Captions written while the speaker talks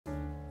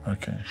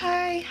Okay.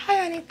 Hi,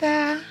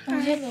 Anita.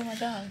 Hello,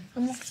 madam.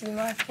 I'm off to the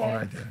market. All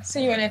right, then.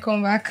 See you when I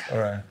come back. All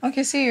right.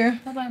 Okay, see you.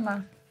 Bye-bye,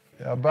 ma.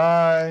 Yeah,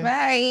 bye.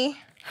 Bye.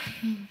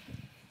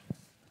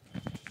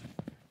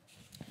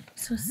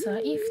 So,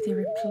 sir, if they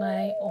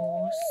reply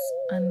us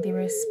and they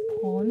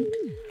respond,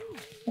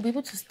 we'll be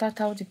able to start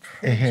out the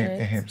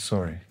project.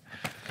 Sorry.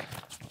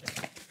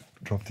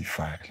 Drop the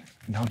file.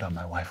 Now that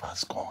my wife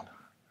has gone,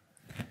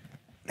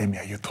 let me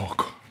hear you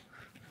talk.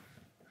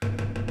 I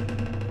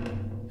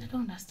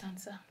don't understand,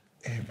 sir.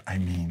 I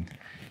mean,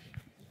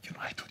 you know,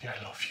 I told you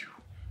I love you.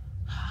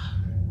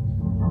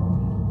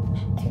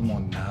 Come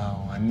on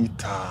now,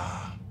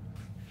 Anita.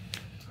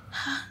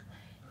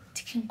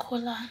 Deacon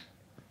Kola,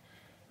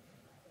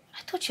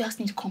 I thought you asked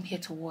me to come here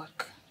to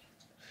work.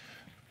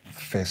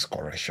 First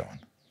correction.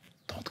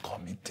 Don't call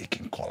me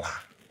Deacon Kola.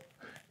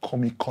 Call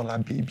me Kola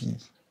baby.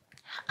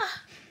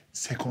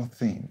 Second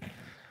thing,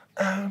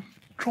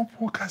 drop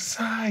work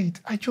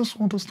aside. I just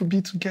want us to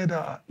be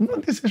together.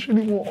 Not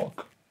necessarily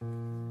work.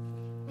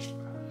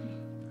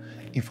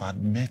 If I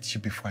had met you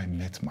before I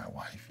met my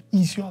wife,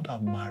 it's you that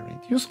I'm married.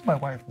 You saw my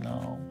wife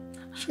now.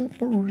 She's not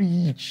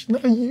rich.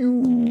 Not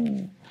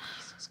you.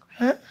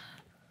 Eh?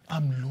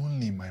 I'm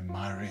lonely in my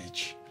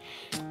marriage.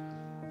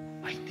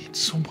 I need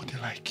somebody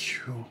like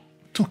you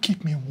to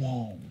keep me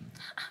warm.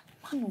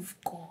 Man of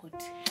God.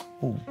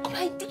 Oh, God.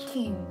 My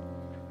Deacon.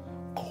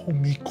 Call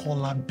me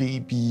Kola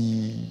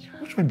baby.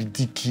 Which one the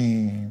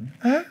Deacon?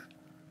 Eh?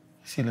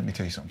 See, let me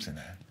tell you something.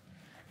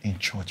 In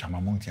church, I'm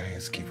among the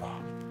highest giver.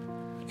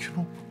 You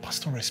know,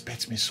 Pastor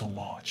respects me so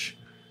much.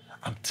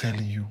 I'm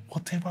telling you,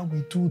 whatever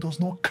we do does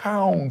not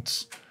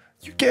count.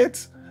 You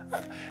get?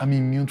 I'm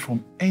immune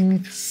from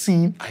any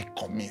sin I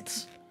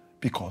commit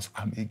because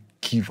I'm a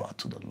giver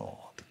to the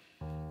Lord.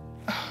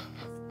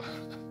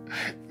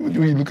 When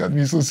you look at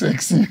me so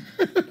sexy.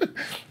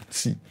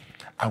 See,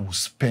 I will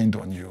spend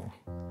on you.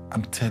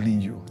 I'm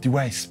telling you, the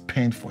way I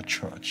spend for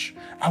church,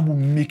 I will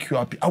make you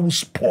happy. I will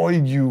spoil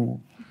you.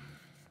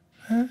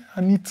 Eh,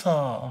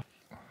 Anita?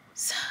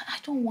 Sir, I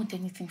don't want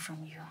anything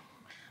from you.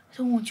 I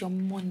don't want your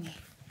money.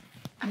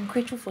 I'm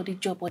grateful for the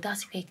job, but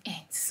that's where it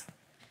ends.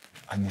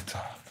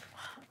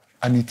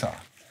 Anita,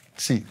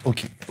 see,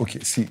 okay,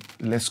 see,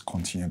 let's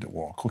continue the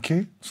work,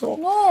 okay? So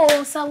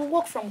No, sir, we'll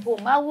work from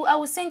home. I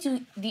will send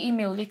you the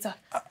email later.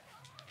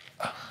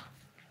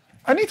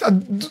 Anita,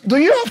 do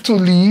you have to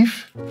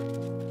leave?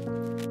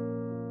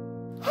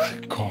 Oh,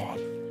 God.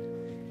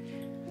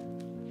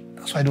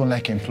 That's why I don't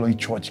like employing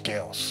church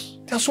girls.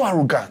 They're so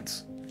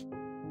arrogant.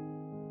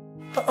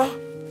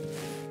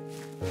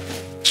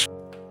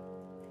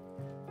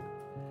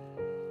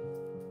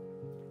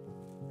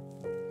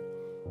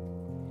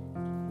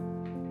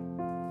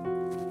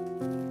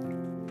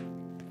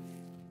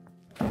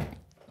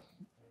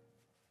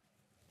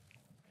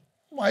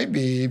 My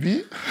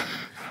baby.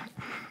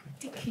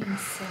 Deacon,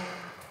 sir.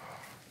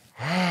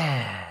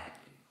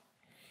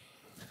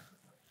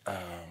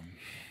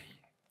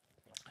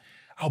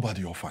 How about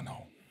the offer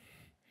now?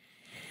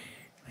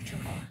 Which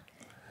offer?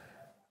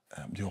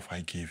 The offer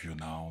I gave you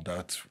now,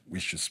 that we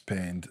should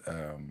spend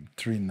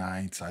 3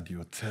 nights at the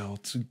hotel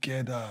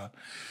together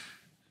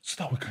so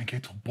that we can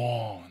get to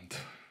bond.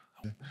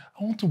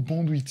 I want to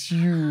bond with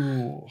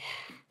you.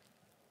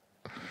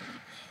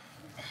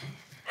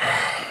 I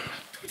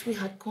thought we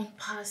had gone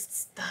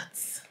past that.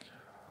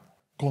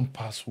 Gone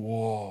past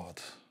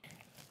what?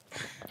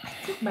 I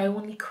think my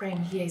only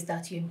crime here is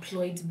that you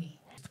employed me.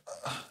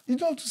 You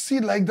don't have to see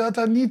it like that,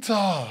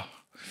 Anita.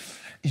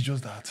 It's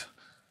just that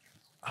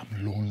I'm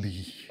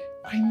lonely.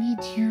 I need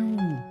you.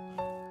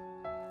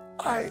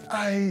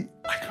 I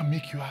can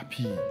make you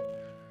happy.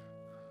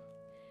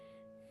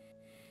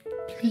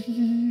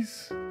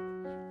 Please.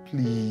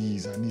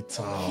 Please,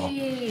 Anita.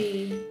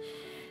 Hey.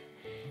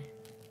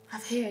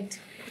 I've heard.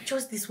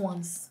 Just this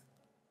once.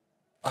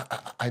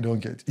 I don't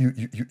get.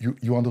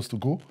 You want us to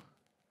go?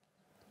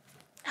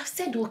 I've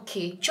said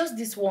okay. Just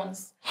this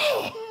once.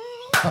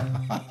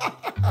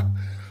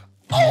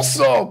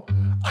 Awesome!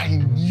 I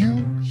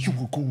knew you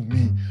would go with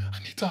me.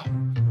 Anita,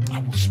 I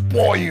will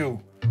spoil you.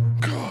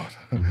 God.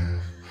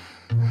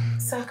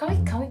 Sir,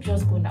 can we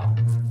just go now?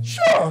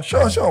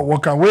 Sure.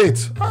 Work can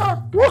wait.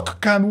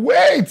 Work can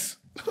wait.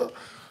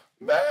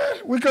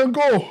 Man, we can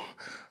go.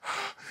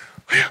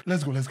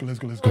 Let's go.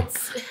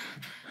 But,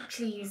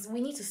 please, we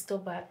need to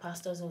stop by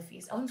Pastor's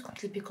office. I want to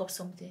quickly pick up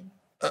something.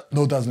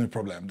 No, that's no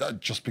problem.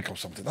 Just pick up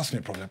something. That's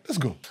no problem. Let's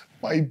go.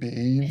 My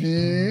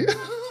baby.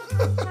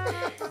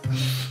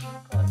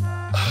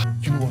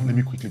 You know what? Let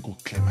me quickly go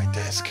clear my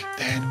desk.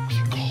 Then we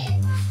go.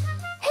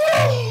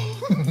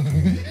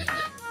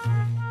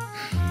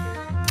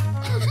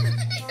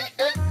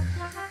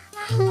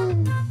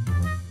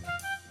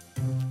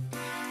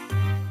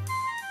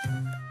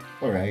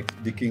 All right,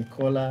 Deacon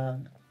Kola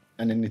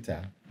and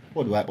Anita,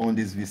 what do I owe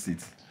this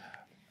visit?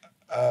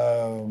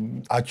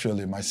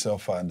 Actually,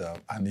 myself and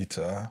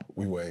Anita,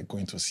 we were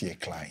going to see a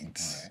client.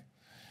 All right.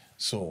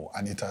 So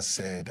Anita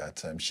said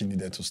that she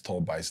needed to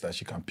stop by so that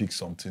she can pick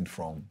something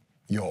from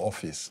your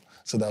office.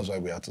 So that's why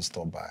we had to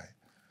stop by.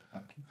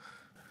 Okay.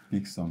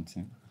 Pick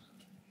something.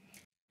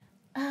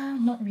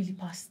 Not really,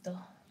 Pastor.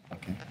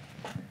 Okay.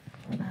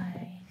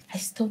 I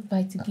stopped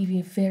by to give you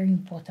a very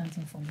important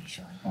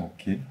information.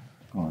 Okay.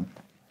 Go on.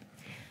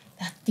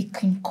 That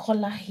Deacon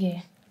Kola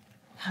here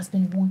has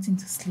been wanting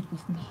to sleep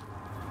with me.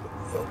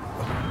 Oh,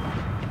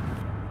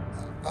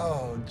 I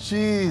don't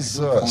Jesus.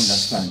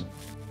 understand.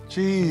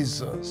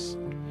 Jesus.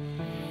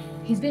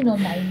 He's been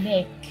on my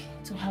neck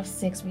to have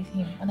sex with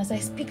him. And as I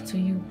speak to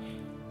you,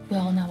 we're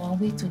on our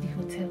way to the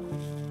hotel.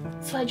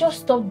 So I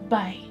just stopped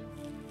by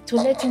to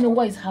let you know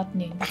what is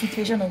happening, the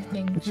situation of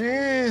things.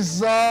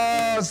 Jesus,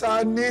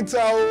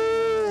 Anita,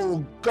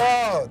 oh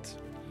God.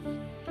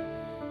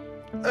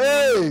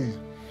 Hey,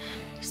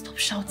 Stop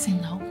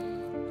shouting now.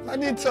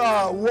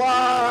 Anita,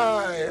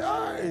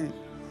 why?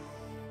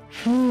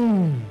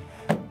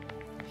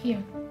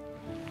 Here.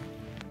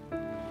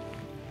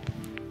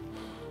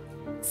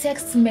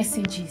 Text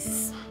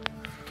messages,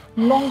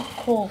 long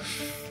calls,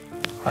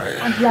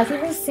 and he has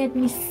even sent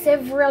me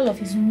several of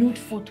his nude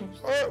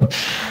photos.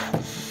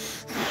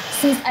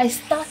 Since I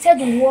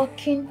started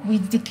working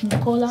with Deacon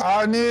Kola,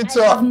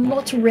 Anita. I have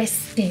not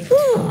rested.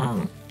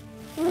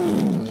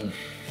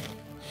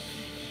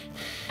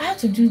 I had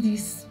to do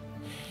this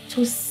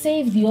to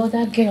save the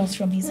other girls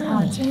from his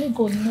hands. Only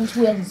God knows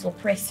who else is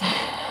oppressing.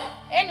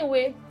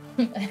 Anyway,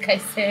 like I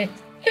said,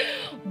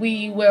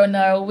 we were on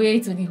our way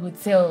to the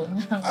hotel.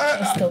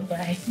 I stopped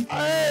by.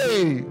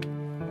 Hey.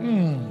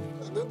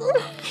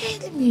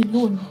 Leave me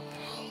alone.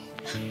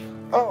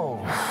 Oh.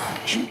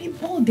 You should be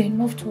bold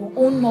enough to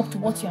own up to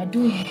what you are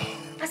doing.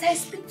 As I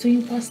speak to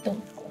you, Pastor,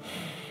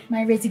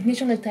 my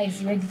resignation letter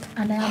is ready,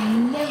 and I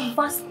am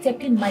never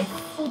stepping my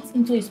foot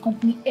into his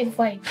company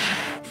ever again.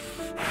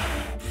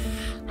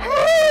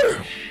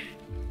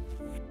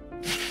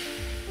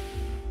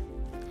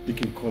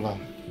 Deacon Kola,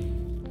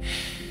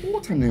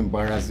 what an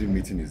embarrassing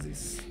meeting is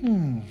this?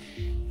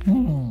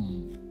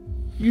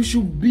 You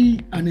should be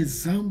an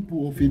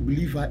example of a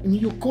believer in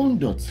your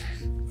conduct.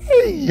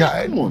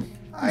 Yeah, Come on.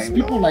 It's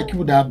people like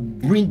you that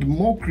bring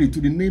mockery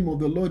to the name of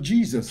the Lord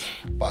Jesus.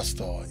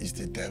 Pastor, it's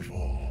the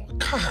devil.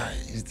 Kai,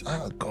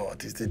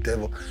 God, it's the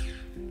devil.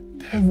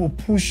 Devil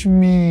push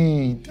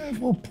me.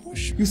 Devil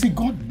push me. You see,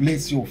 God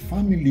bless your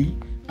family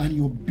and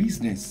your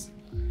business.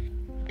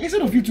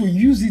 Instead of you to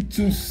use it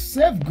to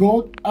serve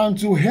God and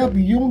to help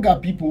younger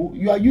people,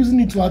 you are using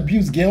it to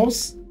abuse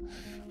girls.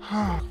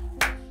 Come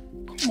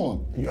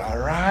on. You are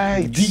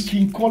right.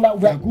 Deacon Kola,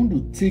 we are going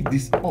to take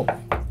this up.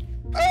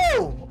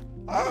 Oh!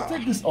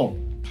 Take this up.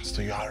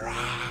 Pastor, you are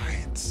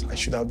right. I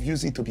should have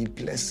used it to be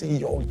blessing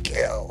your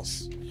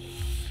girls.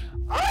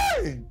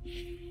 Aye!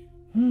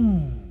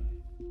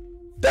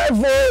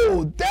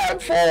 Devil!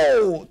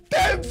 Devil!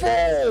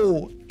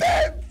 Devil!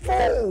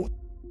 Devil!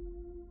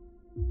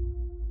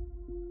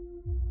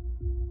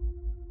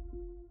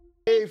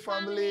 Hey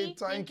family,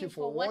 thank you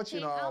for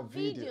watching our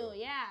video.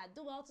 Yeah,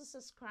 do well to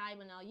subscribe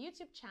on our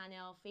YouTube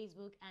channel,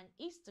 Facebook and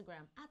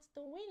Instagram at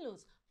The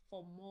Winlows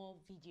for more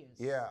videos.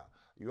 Yeah,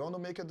 you want to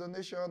make a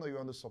donation or you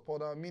want to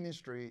support our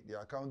ministry, the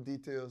account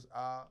details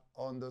are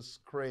on the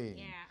screen.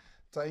 Yeah.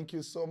 Thank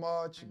you so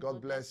much. And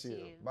God bless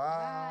you.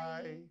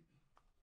 Bye. Bye.